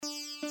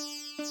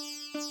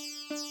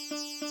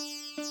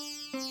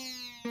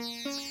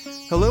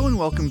Hello and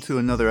welcome to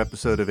another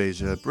episode of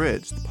Asia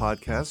Abridged, the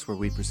podcast where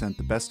we present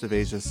the best of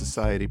Asia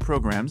Society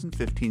programs in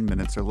 15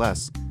 minutes or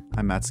less.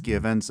 I'm Matt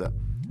Schiavenza.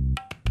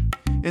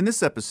 In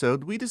this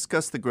episode, we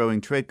discuss the growing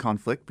trade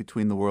conflict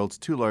between the world's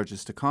two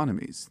largest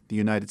economies, the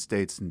United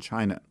States and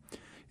China.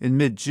 In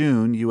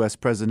mid-June, U.S.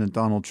 President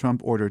Donald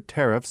Trump ordered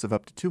tariffs of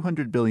up to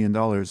 $200 billion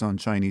on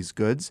Chinese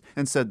goods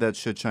and said that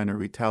should China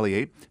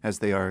retaliate, as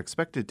they are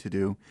expected to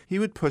do, he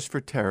would push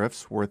for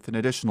tariffs worth an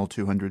additional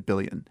 $200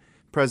 billion.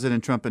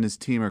 President Trump and his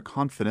team are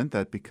confident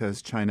that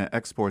because China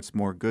exports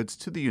more goods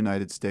to the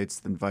United States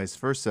than vice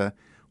versa,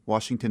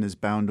 Washington is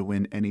bound to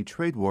win any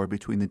trade war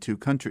between the two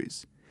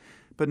countries.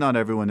 But not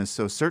everyone is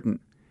so certain.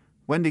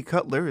 Wendy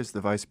Cutler is the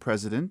vice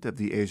president of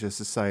the Asia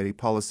Society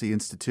Policy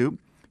Institute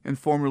and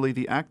formerly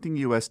the acting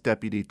U.S.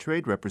 Deputy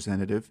Trade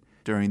Representative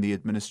during the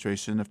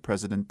administration of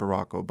President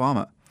Barack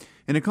Obama.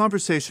 In a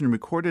conversation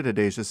recorded at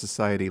Asia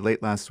Society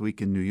late last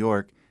week in New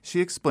York, she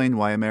explained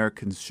why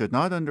Americans should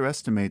not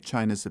underestimate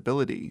China's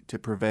ability to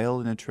prevail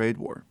in a trade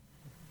war.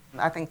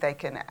 I think they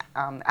can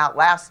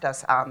outlast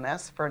us on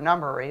this for a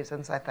number of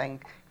reasons. I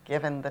think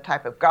given the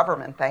type of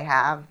government they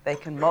have, they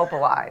can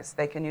mobilize,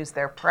 they can use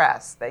their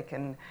press, they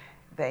can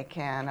make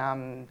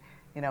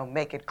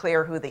it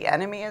clear who the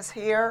enemy is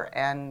here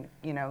and,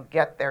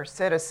 get their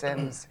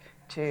citizens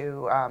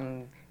to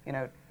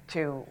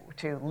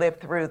live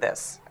through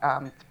this,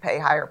 to pay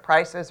higher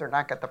prices or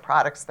not get the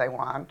products they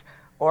want,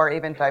 or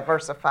even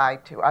diversify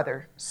to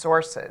other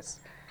sources.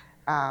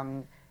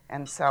 And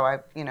so I,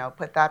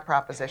 put that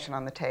proposition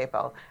on the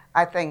table.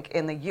 I think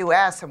in the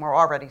U.S., and we're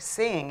already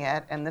seeing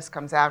it, and this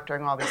comes out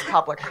during all these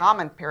public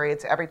comment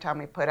periods, every time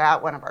we put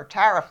out one of our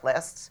tariff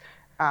lists,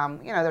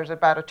 there's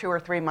about a 2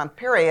 or 3 month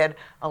period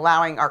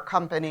allowing our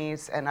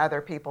companies and other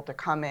people to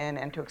come in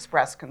and to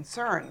express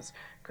concerns.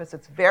 Because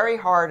it's very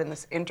hard in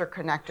this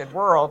interconnected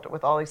world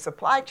with all these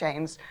supply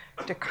chains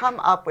to come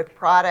up with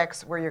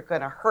products where you're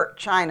going to hurt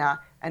China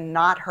and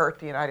not hurt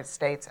the United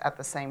States at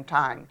the same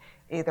time,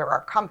 either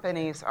our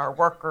companies, our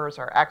workers,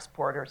 our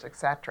exporters,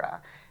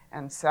 etc.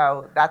 And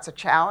so that's a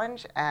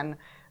challenge. And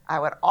I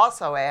would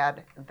also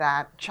add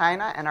that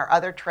China and our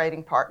other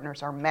trading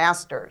partners are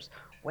masters.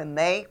 When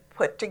they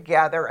put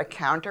together a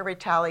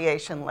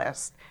counter-retaliation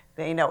list,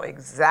 they know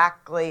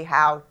exactly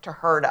how to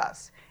hurt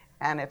us.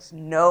 And it's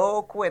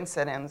no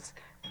coincidence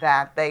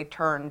that they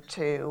turn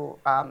to,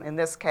 in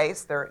this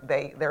case,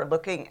 they're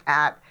looking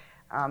at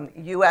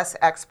U.S.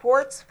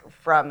 exports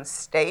from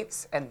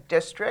states and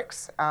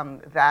districts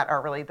that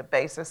are really the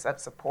basis of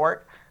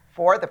support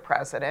for the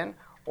president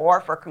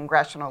or for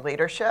congressional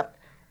leadership.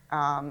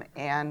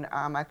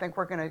 I think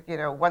we're going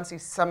to, once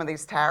some of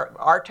these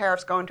our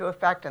tariffs go into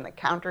effect and the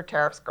counter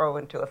tariffs go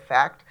into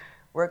effect,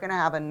 we're going to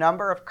have a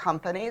number of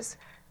companies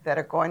that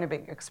are going to be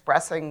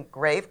expressing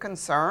grave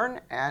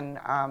concern and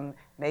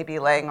maybe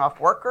laying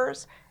off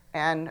workers.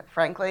 And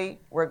frankly,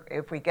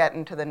 if we get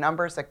into the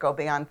numbers that go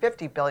beyond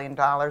 $50 billion,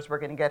 we're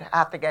going to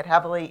have to get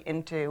heavily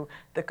into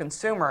the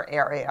consumer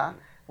area,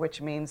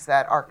 which means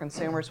that our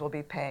consumers will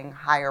be paying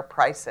higher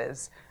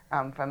prices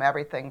from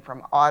everything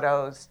from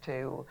autos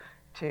to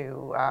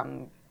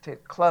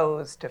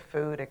clothes to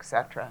food,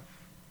 etc.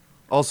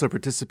 Also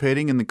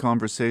participating in the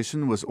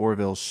conversation was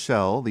Orville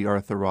Schell, the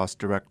Arthur Ross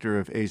director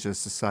of Asia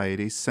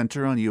Society's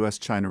Center on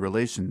U.S.-China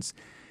Relations.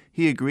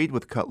 He agreed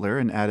with Cutler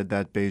and added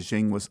that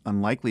Beijing was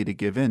unlikely to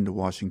give in to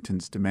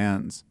Washington's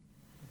demands.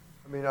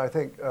 I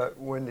think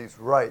Wendy's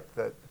right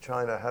that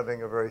China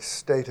having a very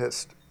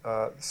statist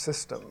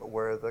system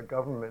where the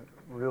government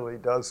really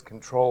does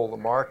control the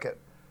market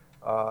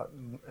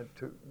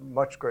to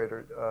much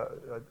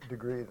greater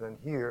degree than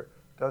here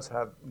does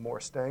have more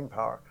staying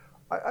power.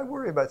 I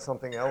worry about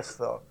something else,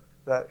 though,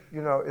 that,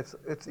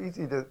 it's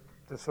easy to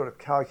sort of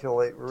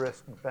calculate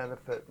risk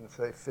benefit and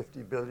say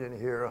 50 billion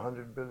here,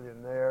 100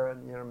 billion there,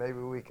 and, maybe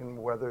we can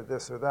weather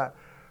this or that.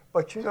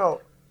 But,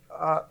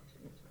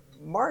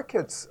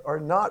 markets are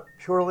not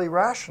purely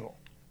rational.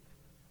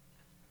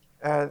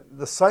 And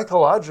the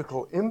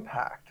psychological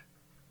impact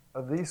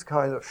of these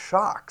kinds of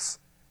shocks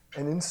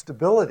and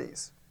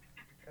instabilities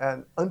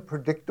and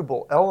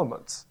unpredictable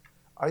elements,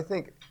 I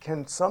think,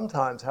 can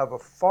sometimes have a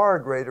far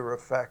greater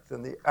effect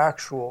than the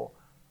actual,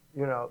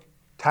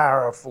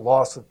 tariff,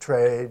 loss of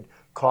trade,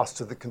 cost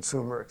to the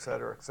consumer, et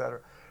cetera, et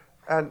cetera.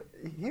 And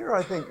here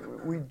I think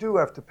we do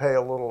have to pay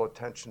a little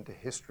attention to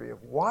history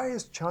of why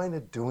is China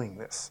doing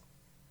this?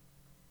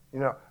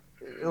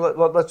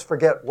 Let's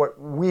forget what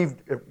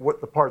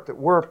the part that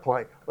we're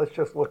playing. Let's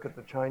just look at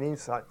the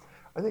Chinese side.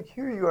 I think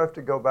here you have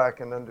to go back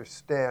and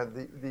understand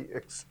the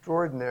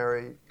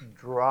extraordinary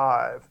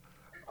drive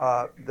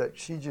that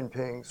Xi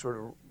Jinping,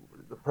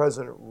 the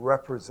president,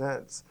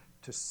 represents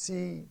to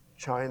see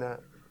China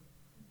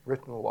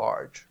written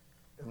large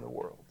in the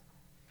world,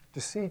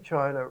 to see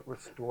China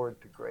restored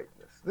to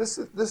greatness. This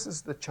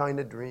is the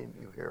China dream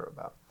you hear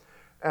about.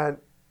 And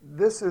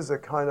this is a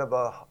kind of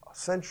a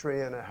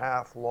century and a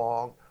half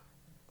long,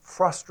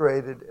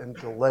 frustrated and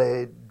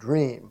delayed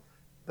dream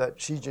that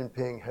Xi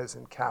Jinping has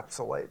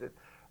encapsulated.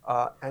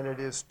 And it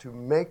is to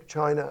make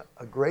China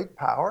a great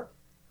power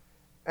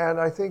And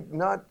I think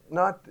not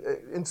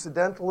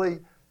incidentally,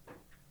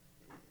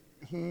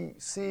 he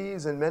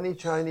sees, and many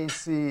Chinese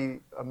see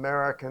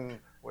American,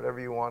 whatever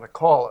you want to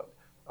call it,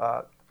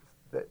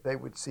 they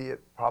would see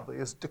it probably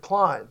as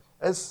decline,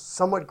 as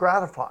somewhat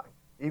gratifying,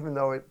 even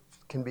though it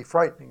can be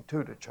frightening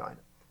too to China,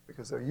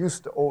 because they're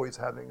used to always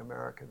having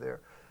America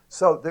there.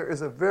 So there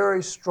is a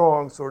very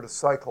strong sort of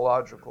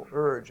psychological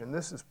urge, and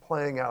this is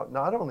playing out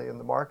not only in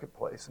the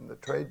marketplace, in the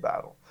trade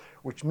battle,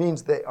 which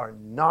means they are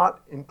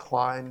not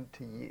inclined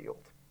to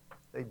yield.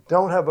 They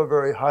don't have a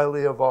very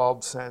highly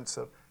evolved sense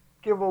of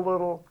give a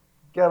little,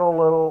 get a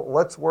little,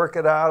 let's work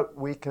it out.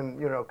 We can,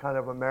 kind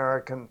of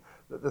American,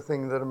 the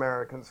thing that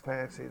Americans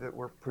fancy that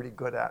we're pretty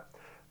good at.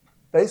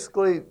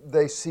 Basically,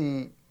 they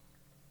see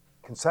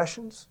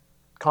concessions,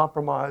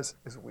 compromise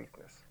is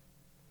weakness.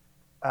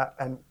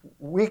 And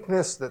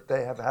weakness that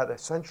they have had a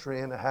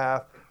century and a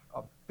half,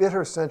 a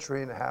bitter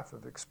century and a half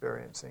of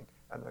experiencing,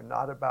 and they're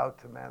not about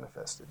to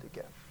manifest it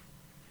again.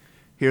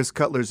 Here's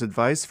Cutler's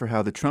advice for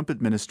how the Trump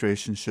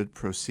administration should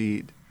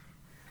proceed.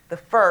 The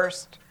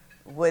first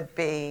would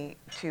be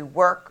to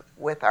work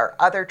with our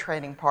other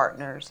trading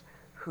partners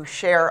who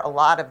share a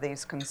lot of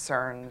these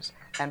concerns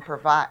and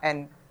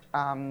provide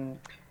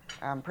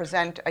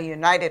present a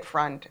united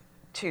front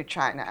to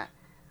China.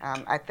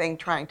 I think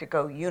trying to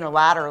go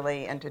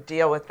unilaterally and to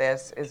deal with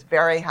this is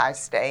very high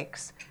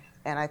stakes,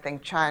 and I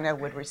think China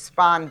would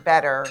respond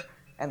better,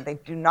 and they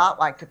do not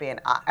like to be an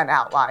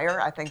outlier.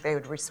 I think they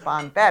would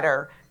respond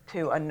better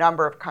to a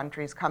number of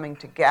countries coming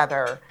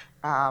together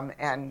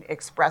and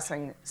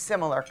expressing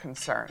similar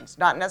concerns,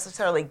 not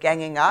necessarily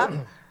ganging up,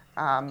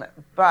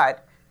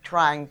 but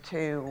trying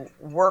to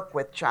work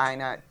with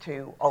China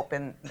to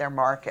open their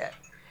market.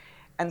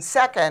 And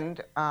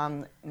second,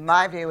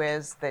 my view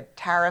is that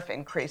tariff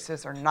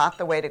increases are not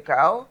the way to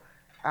go.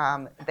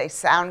 They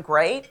sound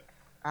great,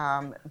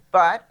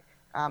 but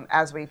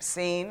as we've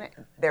seen,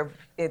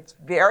 it's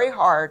very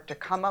hard to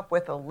come up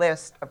with a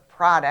list of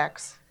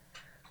products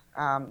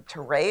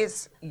to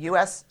raise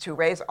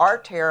our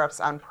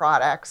tariffs on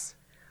products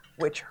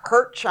which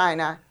hurt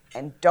China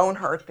and don't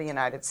hurt the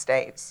United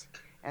States.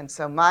 And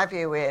so my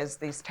view is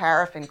these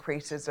tariff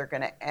increases are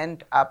going to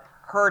end up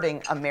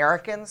hurting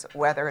Americans,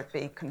 whether it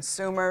be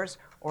consumers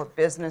or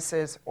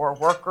businesses or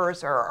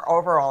workers or our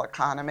overall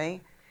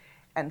economy.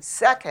 And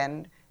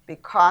second,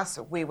 because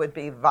we would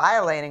be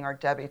violating our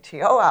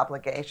WTO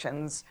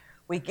obligations,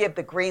 we give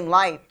the green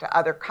light to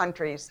other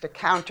countries to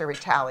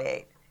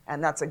counter-retaliate.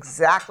 And that's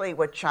exactly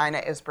what China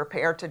is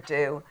prepared to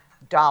do,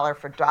 dollar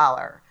for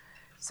dollar.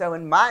 So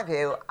in my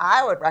view,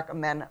 I would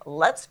recommend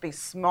let's be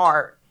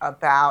smart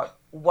about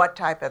what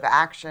type of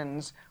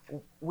actions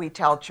we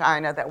tell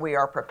China that we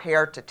are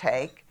prepared to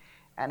take.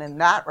 And in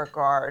that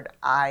regard,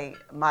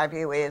 my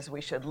view is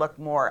we should look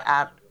more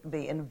at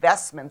the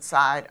investment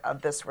side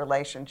of this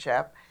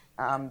relationship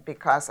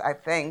because I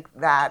think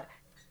that,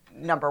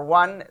 number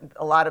one,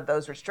 a lot of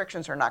those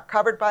restrictions are not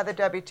covered by the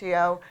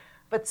WTO.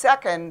 But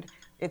second,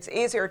 it's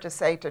easier to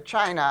say to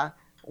China,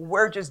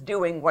 we're just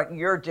doing what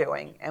you're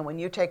doing. And when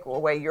you take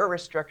away your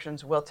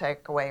restrictions, we'll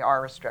take away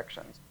our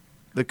restrictions.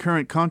 The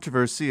current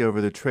controversy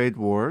over the trade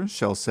war,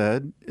 Shell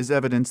said, is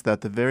evidence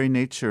that the very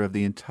nature of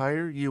the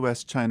entire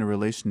U.S.-China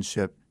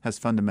relationship has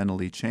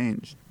fundamentally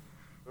changed.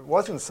 It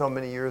wasn't so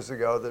many years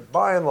ago that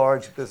by and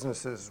large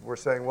businesses were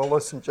saying, well,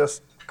 listen,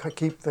 just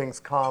keep things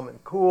calm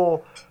and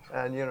cool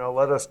and,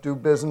 let us do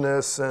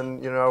business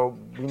and,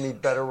 we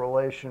need better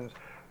relations.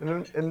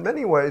 And in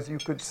many ways, you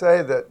could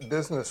say that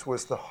business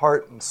was the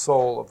heart and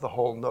soul of the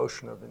whole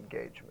notion of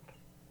engagement.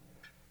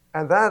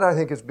 And that, I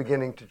think, is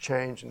beginning to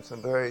change in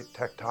some very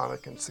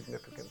tectonic and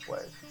significant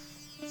ways.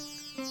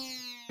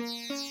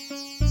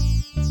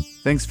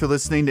 Thanks for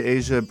listening to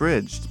Asia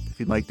Abridged. If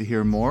you'd like to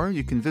hear more,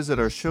 you can visit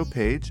our show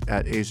page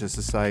at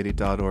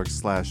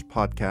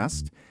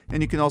asiasociety.org/podcast.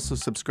 And you can also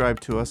subscribe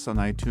to us on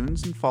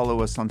iTunes and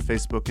follow us on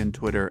Facebook and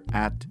Twitter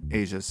at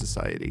Asia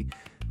Society.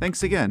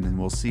 Thanks again, and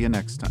we'll see you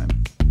next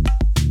time.